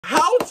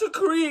to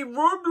create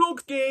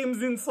Roblox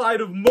games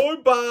inside of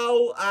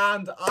mobile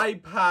and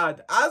iPad.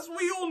 As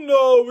we all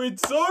know,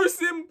 it's so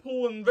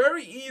simple and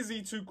very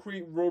easy to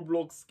create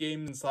Roblox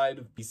games inside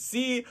of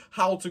PC.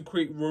 How to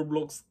create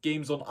Roblox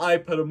games on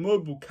iPad and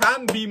mobile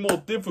can be more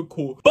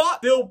difficult, but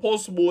still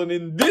possible. And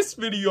in this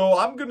video,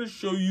 I'm going to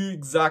show you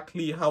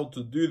exactly how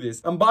to do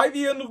this. And by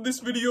the end of this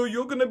video,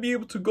 you're going to be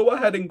able to go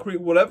ahead and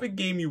create whatever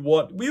game you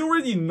want. We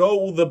already know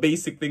all the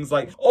basic things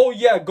like, oh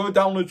yeah, go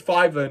download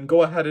Fiverr and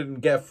go ahead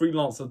and get a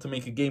freelancer to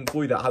make a game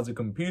for you that has a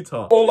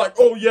computer. Or like,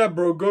 oh yeah,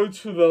 bro, go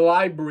to the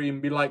library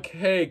and be like,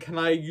 hey, can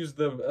I use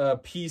the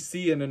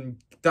PC and then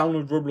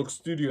download Roblox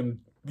Studio and,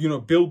 you know,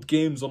 build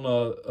games on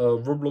a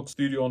Roblox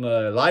Studio on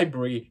a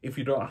library if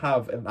you don't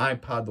have an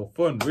iPad or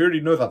phone. We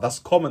already know that. That's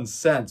common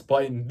sense.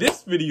 But in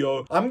this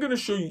video, I'm going to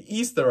show you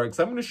Easter eggs.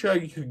 I'm going to show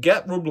you can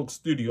get Roblox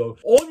Studio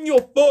on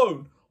your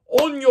phone,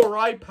 on your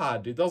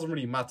iPad. It doesn't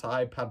really matter,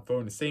 iPad,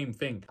 phone, the same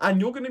thing.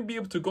 And you're going to be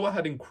able to go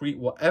ahead and create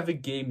whatever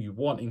game you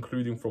want,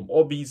 including from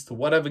obbies to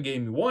whatever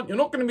game you want. You're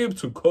not going to be able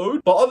to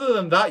code, but other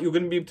than that, you're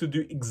going to be able to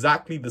do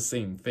exactly the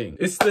same thing.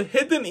 It's the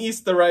hidden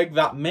Easter egg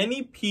that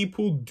many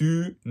people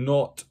do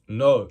not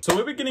know. So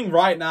we're beginning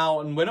right now,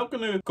 and we're not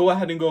going to go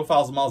ahead and go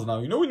 1,000 miles an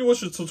hour. You know when you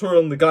watch a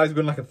tutorial and the guy's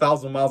going like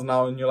 1,000 miles an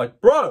hour and you're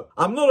like, bro,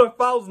 I'm not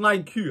 1,000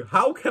 IQ.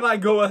 How can I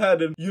go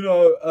ahead and, you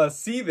know,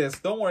 see this?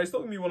 Don't worry, it's not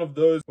going to be one of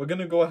those. We're going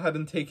to go ahead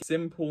and take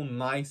simple,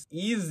 nice,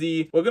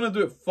 easy. We're going to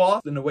do it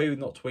fast in a way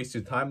not to waste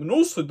your time. And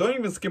also, don't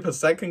even skip a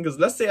second, because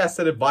let's say I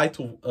said a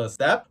vital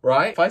step,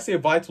 right? If I say a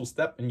vital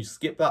step and you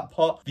skip that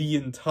part, the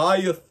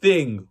entire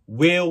thing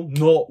will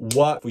not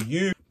work for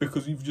you,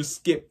 because you've just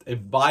skipped a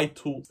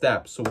vital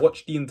step. So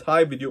watch the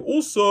entire video.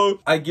 Also,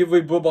 I give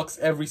away Robux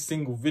every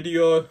single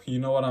video. You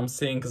know what I'm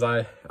saying? Because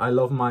I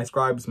love my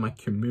subscribers, my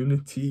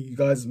community. You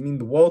guys mean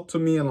the world to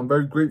me, and I'm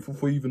very grateful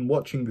for even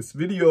watching this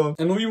video.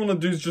 And all you want to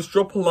do is just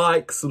drop a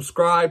like,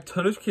 subscribe,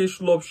 turn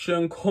notification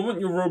option, comment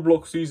your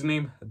Roblox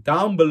username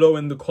down below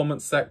in the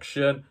comment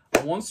section.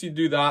 And once you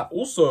do that,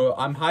 also,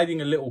 I'm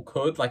hiding a little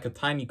code, like a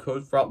tiny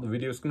code throughout the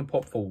video. It's going to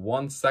pop for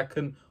 1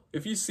 second.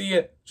 If you see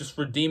it, just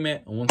redeem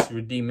it. And once you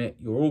redeem it,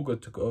 you're all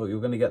good to go. You're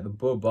going to get the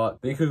Robux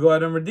that you could go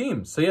ahead and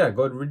redeem. So yeah,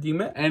 go ahead and redeem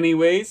it.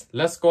 Anyways,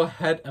 let's go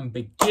ahead and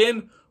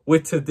begin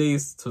with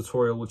today's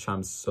tutorial, which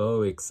I'm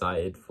so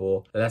excited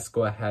for. Let's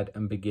go ahead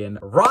and begin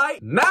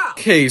right now.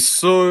 Okay,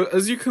 so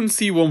as you can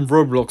see, we're on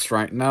Roblox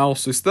right now.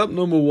 So step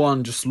number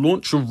 1, just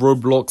launch your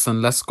Roblox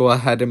and let's go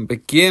ahead and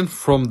begin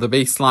from the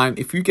baseline.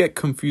 If you get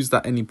confused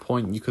at any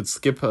point, you could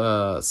skip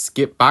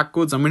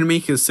backwards. I'm going to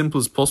make it as simple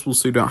as possible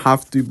so you don't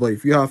have to, but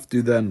if you have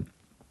to, then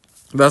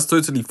that's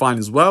totally fine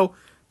as well.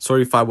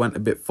 Sorry if I went a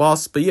bit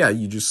fast, but yeah,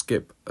 you just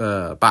skip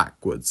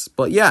backwards.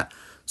 But yeah,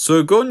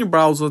 so go in your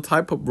browser,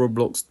 type up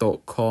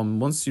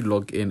roblox.com. Once you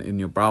log in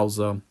your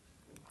browser,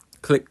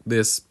 click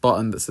this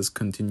button that says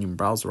continue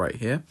browser right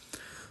here.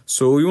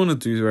 So all you want to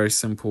do is very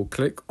simple.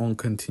 Click on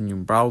continue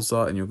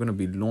browser and you're going to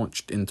be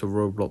launched into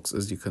Roblox,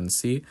 as you can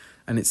see.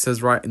 And it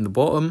says right in the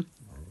bottom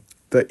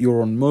that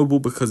you're on mobile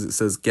because it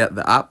says get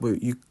the app.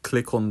 But you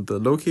click on the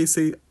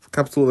lowercase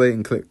capital A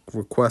and click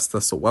request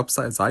us a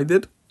website, as I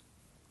did.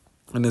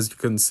 And as you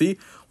can see,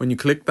 when you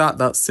click that,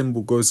 that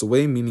symbol goes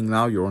away, meaning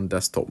now you're on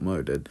desktop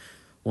mode. And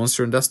once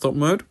you're in desktop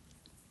mode,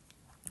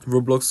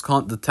 Roblox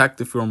can't detect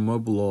if you're on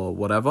mobile or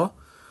whatever.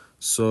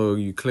 So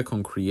you click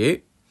on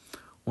create.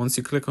 Once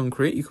you click on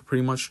create, you can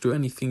pretty much do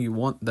anything you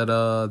want that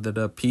a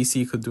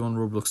PC could do on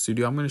Roblox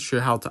Studio. I'm going to show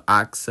you how to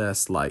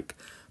access, like,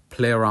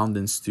 play around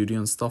in Studio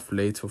and stuff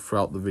later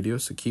throughout the video.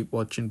 So keep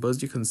watching. But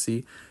as you can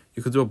see,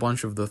 you could do a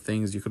bunch of the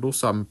things. You could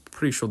also, I'm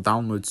pretty sure,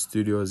 download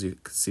Studio. As you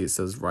can see, it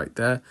says right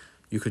there.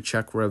 You could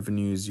check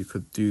revenues. You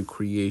could do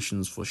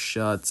creations for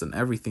shirts and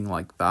everything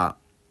like that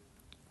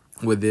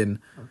within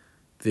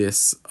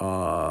this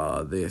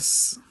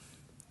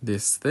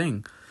this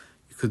thing.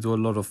 You could do a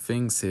lot of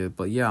things here,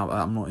 but yeah,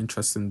 I'm not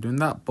interested in doing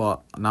that.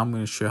 But now I'm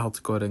going to show you how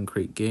to go ahead and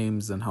create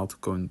games and how to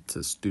go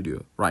into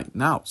Studio right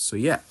now. So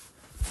yeah,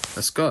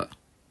 let's go.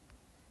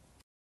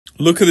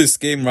 Look at this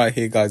game right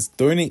here, guys.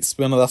 Donate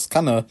Spinner. That's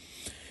kind of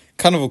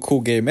a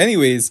cool game.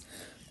 Anyways,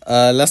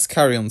 let's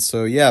carry on.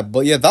 So yeah,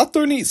 but yeah, that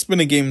Donate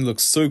Spinner game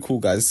looks so cool,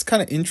 guys. It's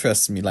kind of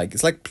interests me. Like,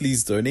 it's like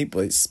please donate,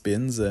 but it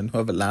spins and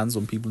whoever lands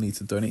on people need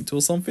to donate to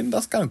or something.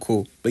 That's kind of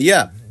cool. But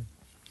yeah,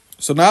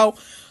 so now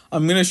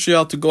I'm going to show you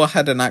how to go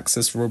ahead and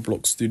access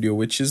Roblox Studio,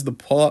 which is the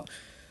part.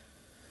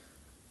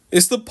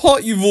 It's the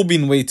part you've all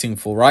been waiting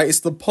for, right? It's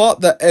the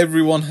part that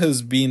everyone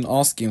has been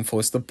asking for.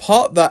 It's the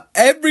part that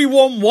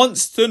everyone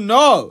wants to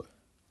know.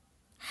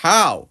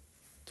 How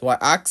do I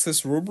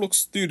access Roblox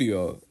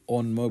Studio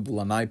on mobile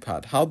and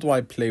iPad? How do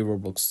I play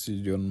Roblox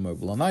Studio on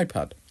mobile and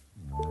iPad?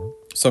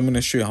 So I'm going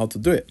to show you how to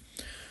do it.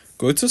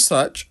 Go to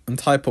search and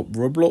type up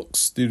Roblox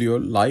Studio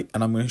Lite,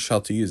 and I'm going to show you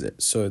how to use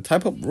it. So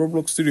type up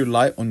Roblox Studio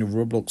Lite on your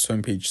Roblox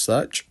homepage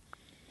search.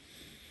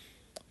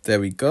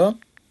 There we go.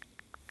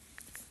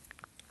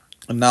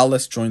 And now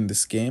let's join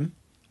this game.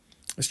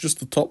 It's just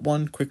the top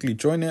one. Quickly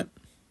join it.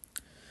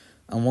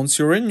 And once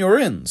you're in, you're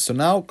in. So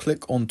now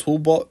click on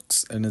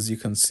Toolbox. And as you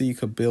can see, you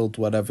can build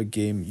whatever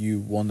game you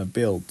want to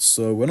build.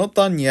 So we're not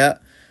done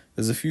yet.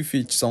 There's a few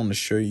features I want to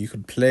show you. You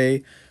could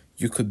play,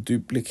 you could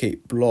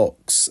duplicate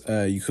blocks,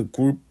 you could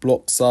group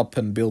blocks up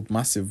and build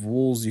massive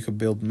walls, you could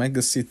build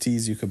mega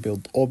cities, you could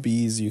build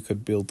obbies, you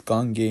could build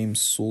gun games,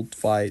 sword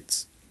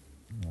fights.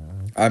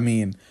 I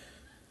mean,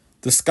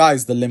 the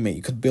sky's the limit.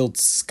 You could build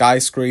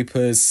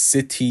skyscrapers,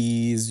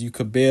 cities, you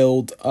could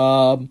build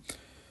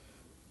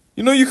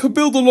you could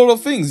build a lot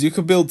of things. You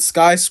could build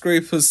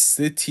skyscrapers,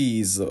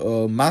 cities,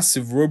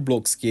 massive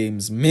Roblox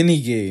games, mini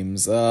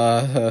games.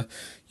 The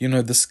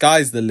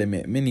sky's the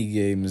limit. Mini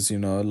games.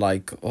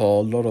 Like a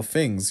lot of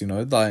things.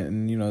 That,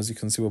 and as you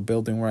can see, we're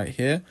building right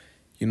here.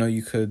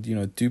 You could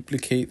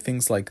duplicate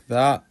things like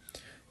that.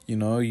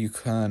 You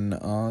can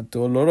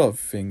do a lot of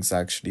things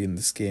actually in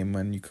this game,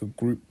 and you could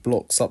group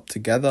blocks up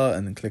together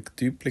and then click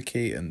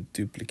duplicate and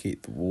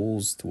duplicate the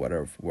walls to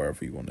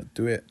wherever you want to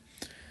do it.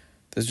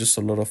 There's just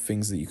a lot of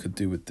things that you could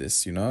do with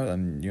this,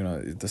 and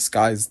the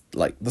sky's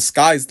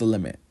the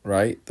limit,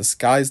 right? The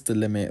sky's the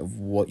limit of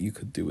what you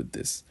could do with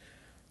this.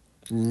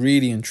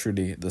 Really and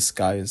truly, the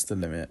sky is the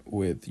limit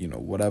with,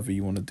 whatever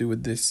you want to do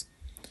with this.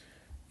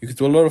 You could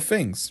do a lot of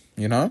things,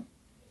 And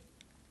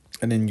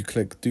then you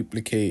click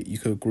duplicate, you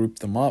could group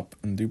them up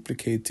and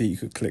duplicate it. You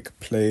could click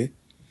play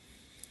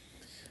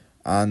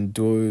and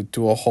do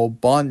a whole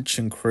bunch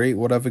and create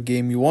whatever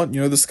game you want.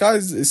 The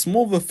sky's, it's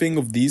more of a thing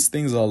of these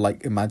things are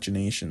like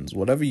imaginations.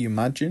 Whatever you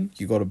imagine,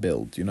 you got to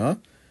build,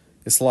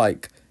 It's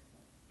like,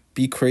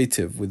 be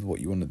creative with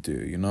what you want to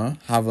do,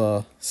 Have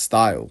a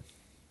style.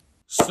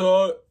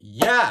 So,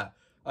 yeah,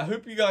 I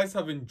hope you guys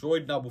have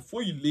enjoyed. Now,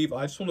 before you leave,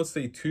 I just want to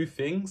say two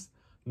things.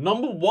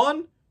 Number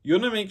one, you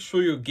want to make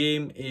sure your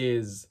game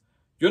is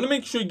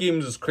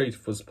as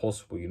creative as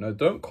possible,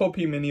 Don't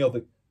copy many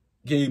other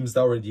games that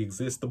already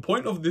exist. The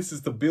point of this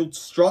is to build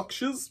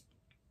structures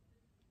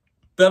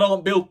that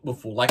aren't built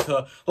before, like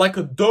a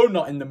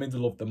donut in the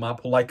middle of the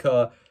map, or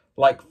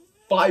like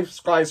 5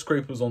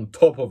 skyscrapers on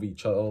top of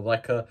each other,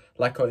 like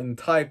an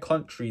entire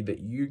country that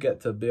you get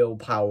to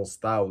build how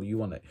style you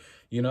want it.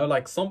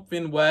 Like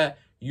something where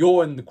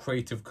you're in the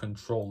creative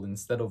control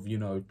instead of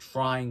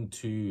trying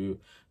to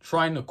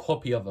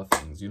copy other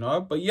things,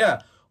 But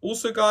yeah,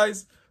 also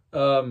guys,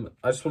 I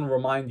just want to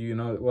remind you,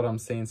 what I'm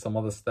saying, some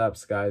other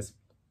steps, guys.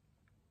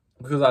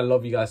 Because I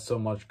love you guys so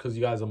much, because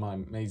you guys are my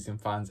amazing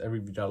fans. Every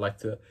video I like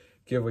to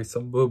give away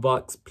some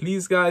Robux.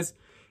 Please, guys,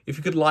 if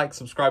you could like,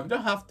 subscribe. You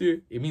don't have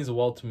to. It means the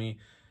world to me.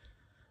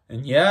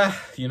 And yeah,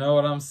 you know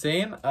what I'm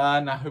saying.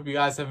 And I hope you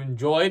guys have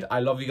enjoyed.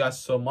 I love you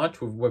guys so much.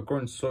 We're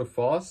growing so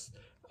fast.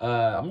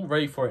 I'm not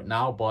ready for it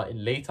now, but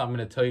later I'm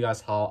going to tell you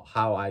guys how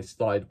I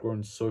started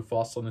growing so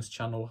fast on this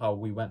channel, how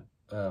we went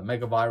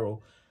mega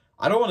viral.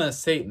 I don't want to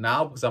say it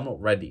now because I'm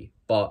not ready,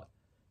 but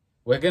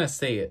we're going to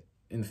say it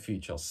in the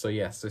future. So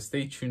yeah, so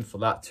stay tuned for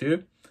that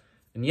too.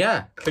 And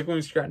yeah, click on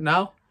the screen right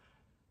now.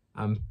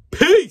 And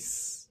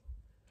peace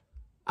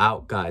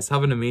out, guys.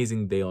 Have an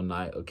amazing day or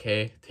night,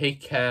 okay?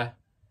 Take care.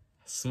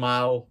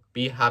 Smile.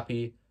 Be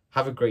happy.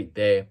 Have a great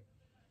day.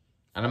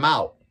 And I'm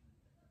out.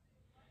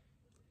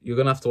 You're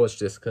gonna have to watch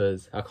this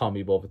because I can't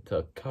be bothered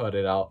to cut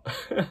it out.